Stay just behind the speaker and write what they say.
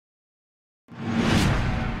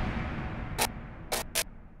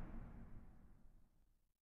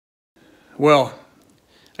Well,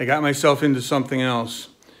 I got myself into something else.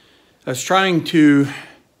 I was trying to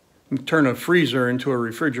turn a freezer into a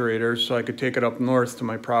refrigerator so I could take it up north to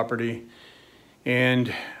my property.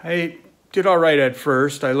 And I did all right at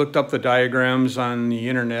first. I looked up the diagrams on the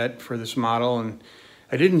internet for this model, and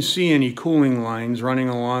I didn't see any cooling lines running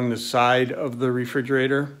along the side of the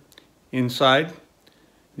refrigerator inside.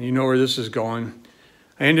 You know where this is going.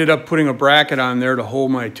 I ended up putting a bracket on there to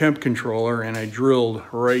hold my temp controller, and I drilled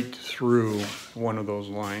right through one of those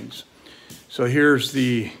lines. So here's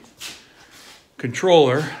the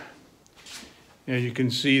controller. As you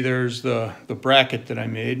can see, there's the bracket that I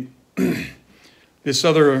made. This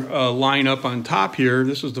other line up on top here,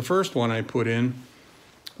 this was the first one I put in.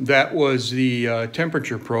 That was the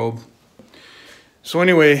temperature probe. So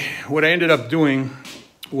anyway, what I ended up doing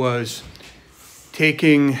was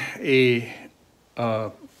taking a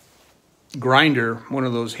grinder, one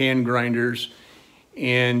of those hand grinders,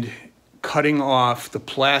 and cutting off the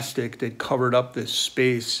plastic that covered up this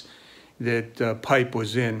space that pipe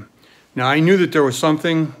was in. Now, I knew that there was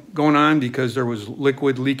something going on because there was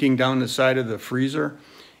liquid leaking down the side of the freezer,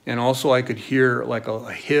 and also I could hear like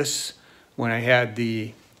a hiss when I had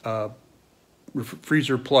the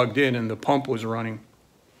freezer plugged in and the pump was running.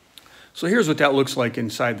 So here's what that looks like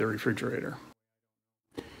inside the refrigerator.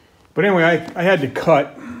 But anyway, I had to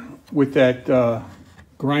cut with that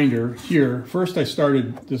grinder here. First I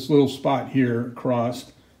started this little spot here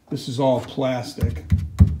across. This is all plastic.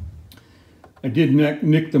 I did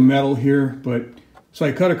nick the metal here, but so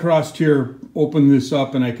I cut across here, opened this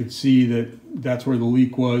up, and I could see that that's where the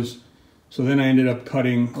leak was. So then I ended up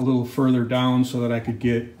cutting a little further down so that I could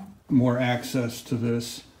get more access to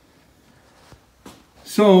this.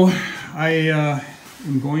 So I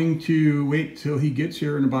am going to wait till he gets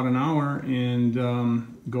here in about an hour and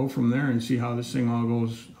go from there and see how this thing all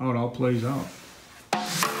goes, how it all plays out.